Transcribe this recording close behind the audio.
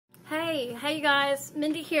Hey you guys,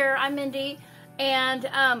 Mindy here. I'm Mindy, and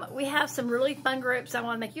we have some really fun groups I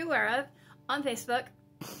want to make you aware of on Facebook.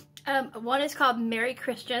 One is called Merry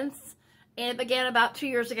Christians, and it began about 2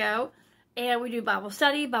 years ago, and we do Bible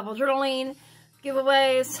study, Bible journaling,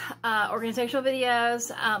 giveaways, organizational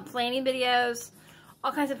videos, planning videos,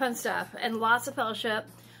 all kinds of fun stuff, and lots of fellowship.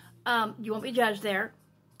 You won't be judged there.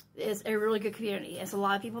 It's a really good community. It's a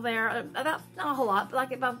lot of people there, about, not a whole lot, but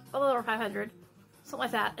like about a little over 500. Something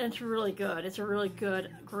like that, and it's really good. It's a really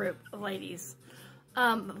good group of ladies.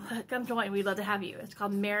 Come join. We'd love to have you. It's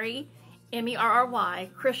called Merry,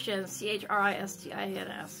 M-E-R-R-Y, Christians,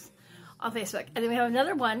 C-H-R-I-S-T-I-N-S, on Facebook. And then we have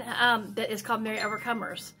another one that is called Merry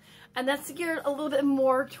Overcomers, and that's geared a little bit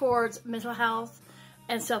more towards mental health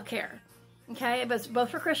and self-care. Okay, but it's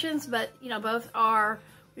both for Christians, but you know, both are.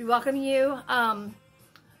 We welcome you,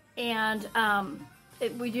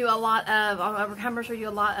 we do a lot of on Overcomers. We do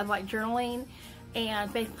a lot of like journaling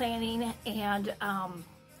and faith planning and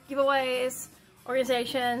giveaways,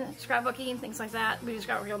 organization, scrapbooking, things like that. We do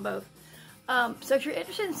scrapbooking on both. So if you're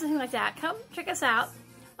interested in something like that, come check us out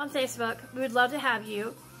on Facebook. We would love to have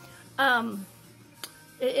you.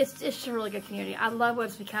 It's just a really good community. I love what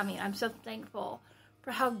it's becoming. I'm so thankful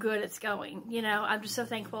for how good it's going. You know, I'm just so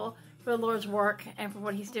thankful for the Lord's work and for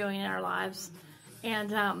what He's doing in our lives.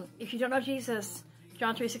 And if you don't know Jesus,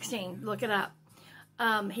 John 3:16, look it up.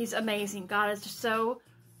 He's amazing. God is just so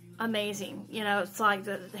amazing. You know, it's like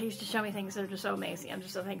He's just showing me things that are just so amazing. I'm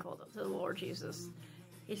just so thankful to the Lord Jesus.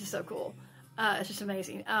 He's just so cool. It's just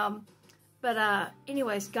amazing.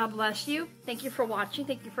 Anyways, God bless you. Thank you for watching.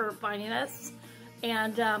 Thank you for finding us.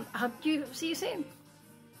 And I hope to see you soon.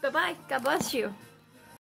 Bye-bye. God bless you.